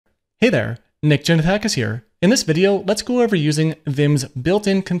Hey there, Nick Genetakis here. In this video, let's go over using Vim's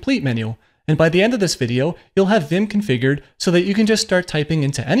built-in complete menu. And by the end of this video, you'll have Vim configured so that you can just start typing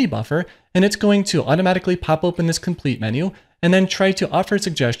into any buffer, and it's going to automatically pop open this complete menu, and then try to offer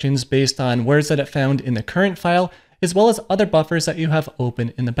suggestions based on words that it found in the current file, as well as other buffers that you have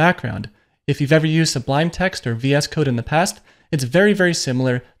open in the background. If you've ever used Sublime Text or VS Code in the past, it's very, very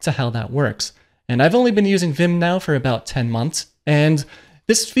similar to how that works. And I've only been using Vim now for about 10 months, and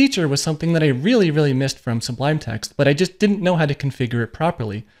this feature was something that I really missed from Sublime Text, but I just didn't know how to configure it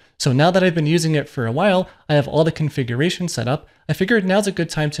properly. So now that I've been using it for a while, I have all the configuration set up. I figured now's a good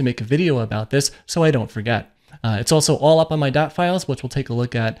time to make a video about this so I don't forget. It's also all up on my dotfiles, which we'll take a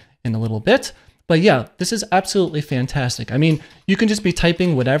look at in a little bit. But yeah, this is absolutely fantastic. I mean, you can just be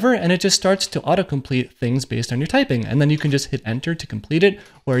typing whatever and it just starts to autocomplete things based on your typing. And then you can just hit enter to complete it.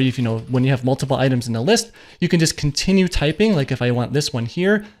 Or if you know, when you have multiple items in the list, you can just continue typing. Like if I want this one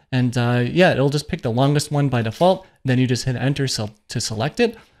here, and yeah, it'll just pick the longest one by default. Then you just hit enter to select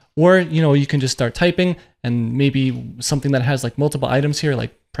it. Or, you know, you can just start typing and maybe something that has like multiple items here,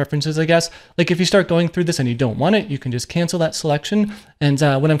 like preferences, I guess. Like if you start going through this and you don't want it, you can just cancel that selection. And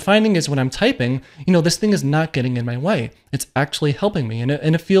what I'm finding is when I'm typing, you know, this thing is not getting in my way. It's actually helping me and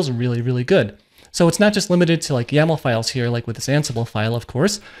it feels really good. So it's not just limited to like YAML files here, like with this Ansible file, of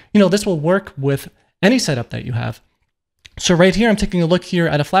course. You know, this will work with any setup that you have. So right here, I'm taking a look here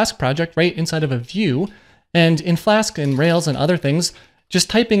at a Flask project right inside of a view. And in Flask and Rails and other things, just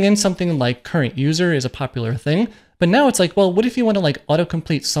typing in something like current user is a popular thing. But now it's like, well, what if you want to like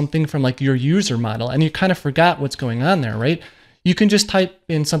autocomplete something from like your user model and you kind of forgot what's going on there, right? You can just type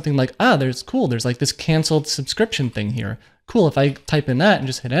in something like, there's like this canceled subscription thing here. Cool, if I type in that and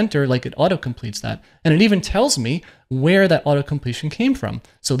just hit enter, like it autocompletes that. And it even tells me where that autocompletion came from.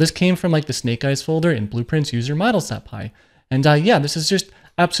 So this came from like the Snake Eyes folder in blueprints user models.py. And yeah, this is just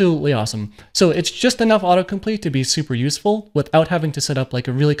absolutely awesome. So it's just enough autocomplete to be super useful without having to set up like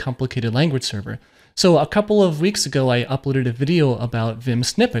a really complicated language server. So a couple of weeks ago, I uploaded a video about Vim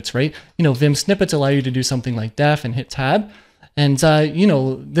snippets, right? You know, Vim snippets allow you to do something like def and hit tab. And, you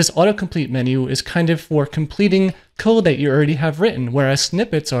know, this autocomplete menu is kind of for completing code that you already have written, whereas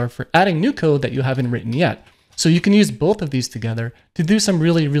snippets are for adding new code that you haven't written yet. So you can use both of these together to do some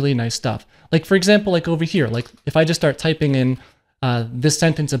really nice stuff. Like, for example, like over here, like if I just start typing in this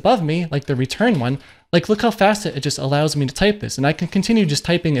sentence above me, like the return one, like look how fast it just allows me to type this. And I can continue just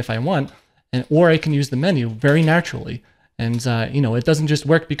typing if I want, or I can use the menu very naturally. And, you know, it doesn't just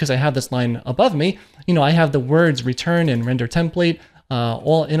work because I have this line above me. You know, I have the words return and render template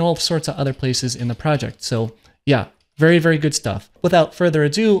all in all sorts of other places in the project. So yeah, very good stuff. Without further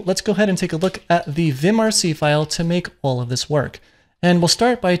ado, let's go ahead and take a look at the vimrc file to make all of this work. And we'll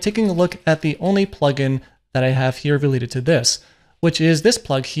start by taking a look at the only plugin that I have here related to this, which is this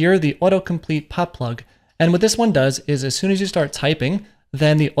plug here, the AutoComplPop plug. And what this one does is as soon as you start typing,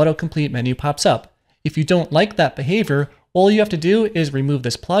 then the autocomplete menu pops up. If you don't like that behavior, all you have to do is remove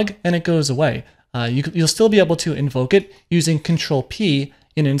this plug and it goes away. You'll still be able to invoke it using Control-P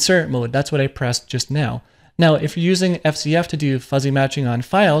in insert mode. That's what I pressed just now. Now, if you're using FZF to do fuzzy matching on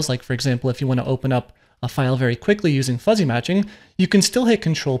files, like for example, if you want to open up a file very quickly using fuzzy matching, you can still hit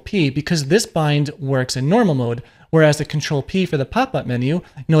Control-P because this bind works in normal mode, whereas the Control-P for the pop-up menu,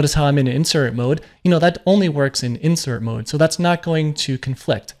 notice how I'm in insert mode, you know, that only works in insert mode. So that's not going to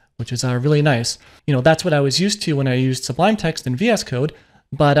conflict, which is really nice. You know, that's what I was used to when I used Sublime Text and VS Code.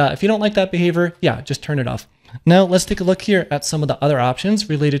 But if you don't like that behavior, yeah, just turn it off. Now let's take a look here at some of the other options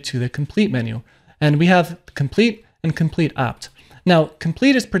related to the complete menu. And we have complete and completeopt. Now,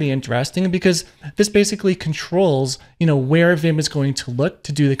 complete is pretty interesting because this basically controls, you know, where Vim is going to look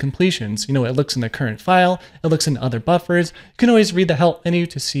to do the completions. You know, it looks in the current file, it looks in other buffers. You can always read the help menu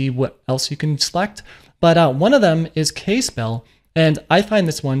to see what else you can select. But one of them is kspell, and I find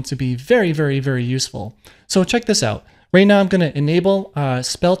this one to be very useful. So check this out. Right now, I'm going to enable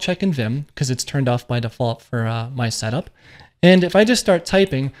spell check in Vim because it's turned off by default for my setup. And if I just start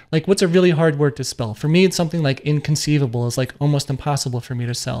typing, like what's a really hard word to spell? For me, it's something like inconceivable is like almost impossible for me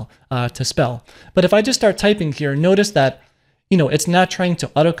to spell. But if I just start typing here, notice that, you know, it's not trying to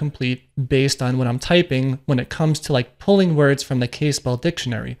autocomplete based on what I'm typing when it comes to like pulling words from the kspell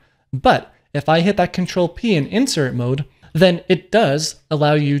dictionary. But if I hit that Control-P in insert mode, then it does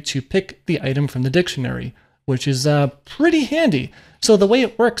allow you to pick the item from the dictionary, which is pretty handy. So the way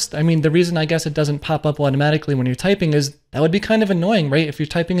it works, I mean, the reason I guess it doesn't pop up automatically when you're typing is that would be kind of annoying, right? If you're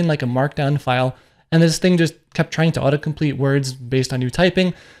typing in like a markdown file and this thing just kept trying to autocomplete words based on you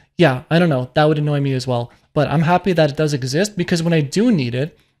typing, yeah, I don't know, that would annoy me as well. But I'm happy that it does exist because when I do need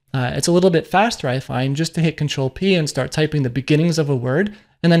it, It's a little bit faster, I find, just to hit Control P and start typing the beginnings of a word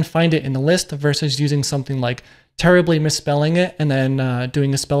and then find it in the list versus using something like terribly misspelling it and then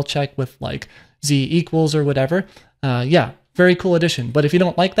doing a spell check with like Z equals or whatever. Yeah, very cool addition. But if you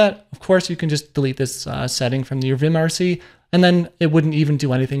don't like that, of course, you can just delete this setting from your vimrc, and then it wouldn't even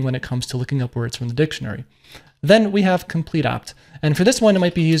do anything when it comes to looking up words from the dictionary. Then we have completeopt. And for this one, it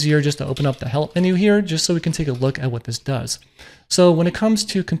might be easier just to open up the help menu here, just so we can take a look at what this does. So when it comes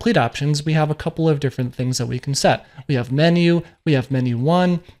to complete options, we have a couple of different things that we can set. We have menu, we have menu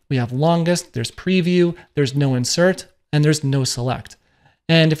 1, we have longest, there's preview, there's no insert, and there's no select.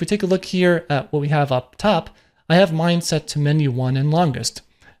 And if we take a look here at what we have up top, I have mine set to menu 1 and longest.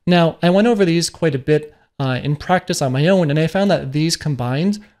 Now, I went over these quite a bit in practice on my own, and I found that these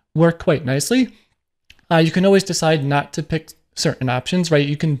combined work quite nicely. You can always decide not to pick certain options, right?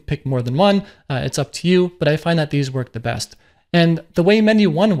 You can pick more than one, it's up to you, but I find that these work the best. And the way menu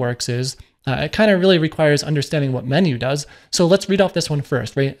 1 works is, it kind of really requires understanding what menu does. So let's read off this one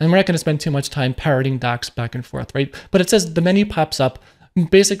first, right? And we're not going to spend too much time parroting docs back and forth, right? But it says the menu pops up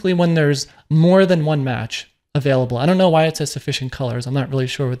basically when there's more than one match available. I don't know why it says sufficient colors. I'm not really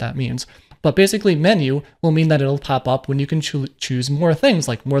sure what that means. But basically menu will mean that it'll pop up when you can choose more things,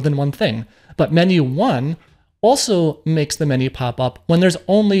 like more than one thing. But menu 1 also makes the menu pop up when there's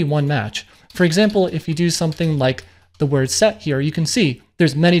only one match. For example, if you do something like the word set here, you can see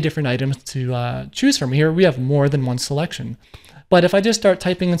there's many different items to choose from here. We have more than one selection. But if I just start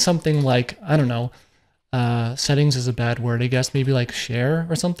typing in something like, I don't know, settings is a bad word, I guess, maybe like share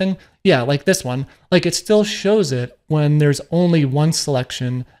or something. Yeah, like this one, like it still shows it when there's only one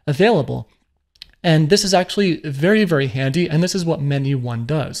selection available. And this is actually very, very handy, and this is what menu 1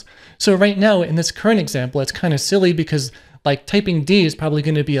 does. So right now, in this current example, it's kind of silly because like typing D is probably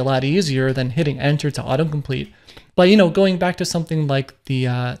going to be a lot easier than hitting enter to autocomplete. But you know, going back to something like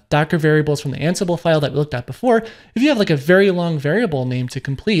the Docker variables from the Ansible file that we looked at before, if you have like a very long variable name to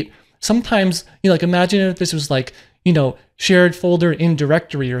complete, sometimes, you know, like imagine if this was like, you know, shared folder in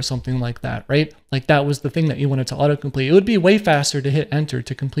directory or something like that, right? Like that was the thing that you wanted to autocomplete. It would be way faster to hit enter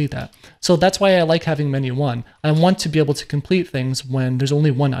to complete that. So that's why I like having menu 1. I want to be able to complete things when there's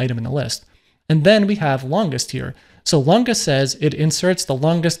only one item in the list. And then we have longest here. So longest says it inserts the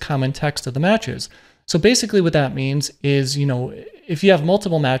longest common text of the matches. So basically what that means is, you know, if you have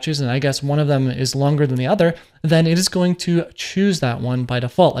multiple matches and I guess one of them is longer than the other, then it is going to choose that one by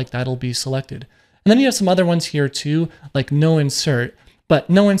default, like that'll be selected. And then you have some other ones here too, like no insert. But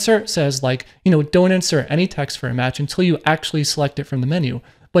no insert says like, you know, don't insert any text for a match until you actually select it from the menu.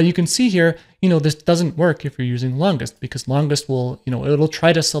 But you can see here, you know, this doesn't work if you're using longest because longest will, you know, it'll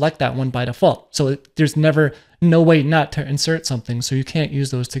try to select that one by default. So there's never no way not to insert something. So you can't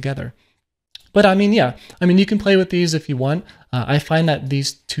use those together. But I mean, yeah, I mean, you can play with these if you want. I find that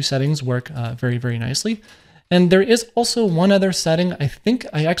these two settings work very, very nicely. And there is also one other setting. I think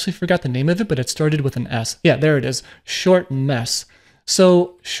I actually forgot the name of it, but it started with an S. Yeah, there it is, shortmess.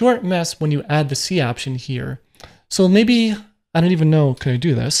 So shortmess, when you add the C option here, so maybe, I don't even know, could I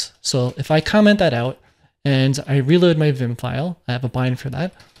do this? So if I comment that out and I reload my Vim file, I have a bind for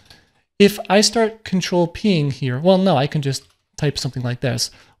that. If I start Control Ping here, well, no, I can just type something like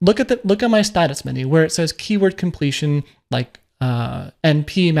this. Look at my status menu where it says keyword completion, like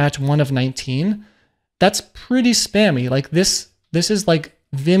NP match 1 of 19. That's pretty spammy. Like this is like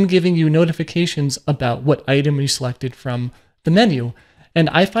Vim giving you notifications about what item you selected from the menu. And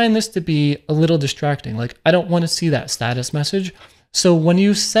I find this to be a little distracting. Like I don't want to see that status message. So when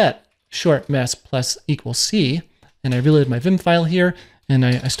you set shortmess plus equals C, and I reload my Vim file here, and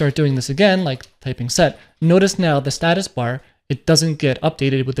I start doing this again, like typing set, notice now the status bar, it doesn't get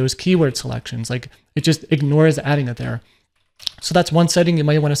updated with those keyword selections. Like it just ignores adding it there. So that's one setting you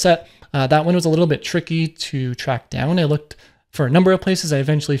might want to set. That one was a little bit tricky to track down. I looked for a number of places. I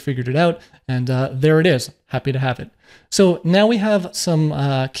eventually figured it out, and there it is. Happy to have it. So now we have some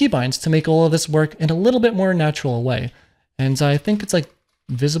keybinds to make all of this work in a little bit more natural way. And I think it's like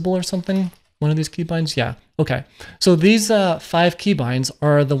visible or something, one of these keybinds. Yeah, okay. So these 5 keybinds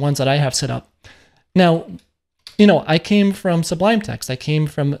are the ones that I have set up. Now, you know, I came from Sublime Text. I came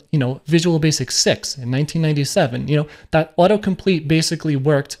from, you know, Visual Basic 6 in 1997. You know, that autocomplete basically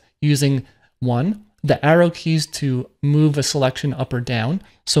worked using, 1, the arrow keys to move a selection up or down.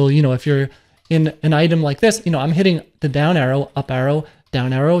 So, you know, if you're in an item like this, you know, I'm hitting the down arrow,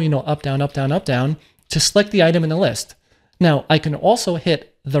 down arrow, you know, up, down, up, down to select the item in the list. Now, I can also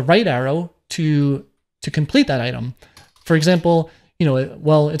hit the right arrow to complete that item. For example, you know,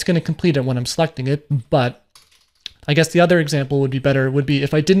 well, it's going to complete it when I'm selecting it, but I guess the other example would be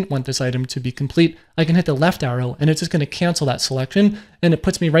if I didn't want this item to be complete, I can hit the left arrow and it's just going to cancel that selection and it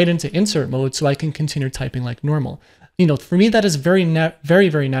puts me right into insert mode so I can continue typing like normal. For me, that is very,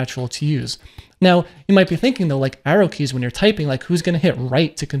 very natural to use. Now, you might be thinking though, like arrow keys when you're typing, like who's going to hit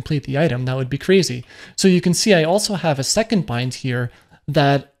right to complete the item? That would be crazy. So you can see I also have a second bind here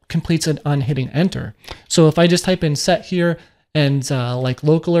that completes it on hitting enter. So if I just type in set here and like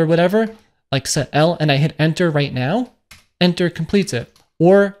local or whatever, like set L, and I hit enter right now, enter completes it.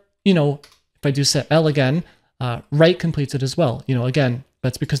 Or, if I do set L again, right completes it as well. Again,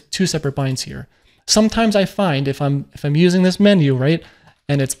 that's because two separate binds here. Sometimes I find if I'm using this menu, right,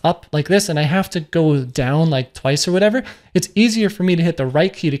 and it's up like this and I have to go down like twice or whatever, it's easier for me to hit the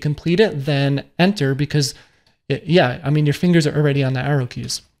right key to complete it than enter because, your fingers are already on the arrow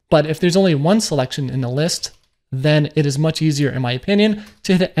keys. But if there's only one selection in the list, then it is much easier, in my opinion,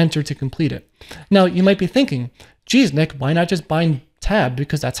 to hit enter to complete it. Now, you might be thinking, geez, Nick, why not just bind tab?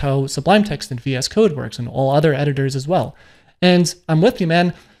 Because that's how Sublime Text and VS Code works and all other editors as well. And I'm with you,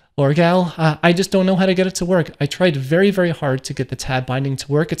 man. Or gal, I just don't know how to get it to work. I tried very, very hard to get the tab binding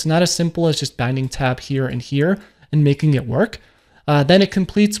to work. It's not as simple as just binding tab here and here and making it work. Then it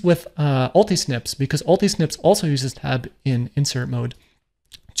completes with Ultisnips because Ultisnips also uses tab in insert mode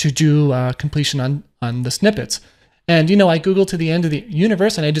to do completion on the snippets. And I Googled to the end of the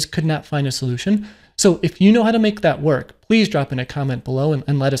universe and I just could not find a solution. So if you know how to make that work, please drop in a comment below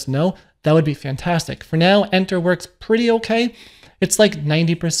and let us know. That would be fantastic. For now, enter works pretty okay. It's like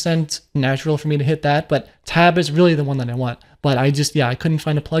 90% natural for me to hit that, but tab is really the one that I want. But I couldn't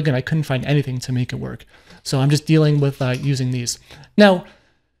find a plugin. I couldn't find anything to make it work. So I'm just dealing with using these. Now,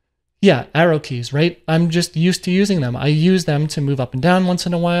 arrow keys, right? I'm just used to using them. I use them to move up and down once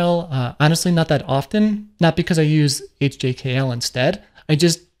in a while. Honestly, not that often. Not because I use HJKL instead. I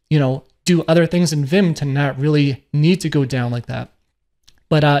just, do other things in Vim to not really need to go down like that.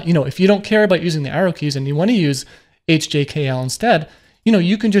 But, if you don't care about using the arrow keys and you want to use HJKL instead,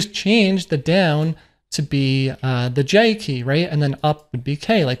 you can just change the down to be the J key, right? And then up would be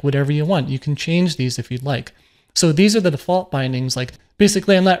K, like whatever you want. You can change these if you'd like. So these are the default bindings. Like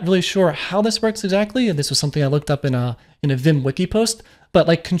basically, I'm not really sure how this works exactly. This was something I looked up in a Vim wiki post, but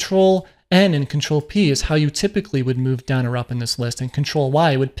like Control N and Control P is how you typically would move down or up in this list, and Control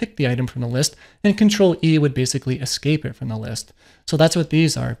Y would pick the item from the list, and Control E would basically escape it from the list. So that's what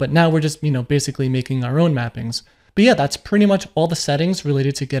these are. But now we're just, basically making our own mappings. But yeah, that's pretty much all the settings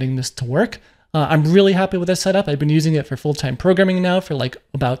related to getting this to work. I'm really happy with this setup. I've been using it for full-time programming now for like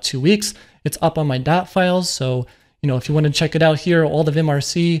about 2 weeks. It's up on my dotfiles, so if you want to check it out here, all the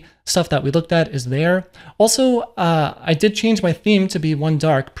vimrc stuff that we looked at is there. Also, I did change my theme to be one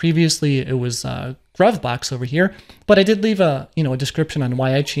dark. Previously, it was Gruvbox over here, but I did leave a description on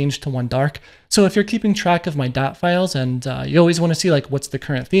why I changed to one dark. So if you're keeping track of my dot files and you always want to see like what's the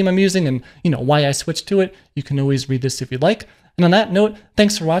current theme I'm using and why I switched to it, you can always read this if you'd like. And on that note,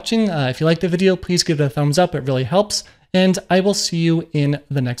 thanks for watching. If you liked the video, please give it a thumbs up. It really helps. And I will see you in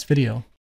the next video.